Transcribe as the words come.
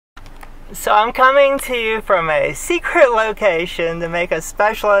So I'm coming to you from a secret location to make a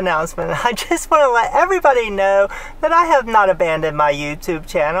special announcement. I just want to let everybody know that I have not abandoned my YouTube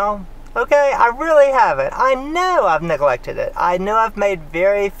channel. Okay, I really haven't. I know I've neglected it. I know I've made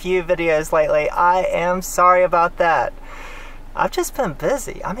very few videos lately. I am sorry about that. I've just been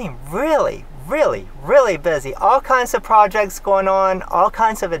busy. I mean, really busy. All kinds of projects going on, all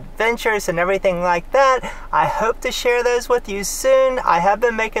kinds of adventures and everything like that. I hope to share those with you soon. I have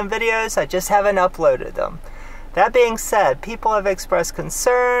been making videos, I just haven't uploaded them. That being said, people have expressed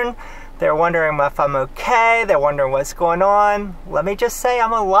concern. They're wondering if I'm okay. They're wondering what's going on. Let me just say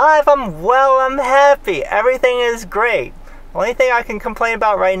I'm alive, I'm well, I'm happy. Everything is great. The only thing I can complain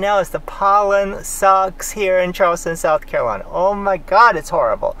about right now is the pollen sucks here in Charleston, South Carolina. Oh my God, it's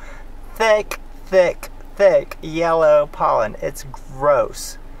horrible. Thick yellow pollen. It's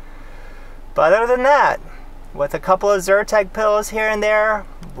gross. But other than that, with a couple of Zyrtec pills here and there,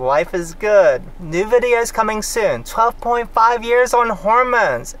 life is good. New videos coming soon. 12.5 years on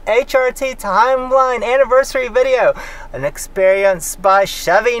hormones. HRT timeline anniversary video. An experience by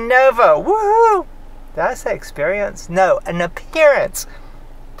Chevy Nova. Woohoo! Did I say experience? No, an appearance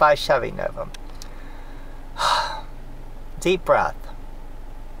by Chevy Nova. Deep breath.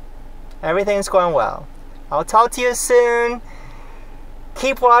 Everything's going well. I'll talk to you soon.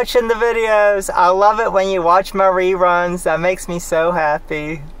 Keep watching the videos. I love it when you watch my reruns. That makes me so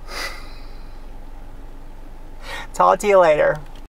happy. Talk to you later.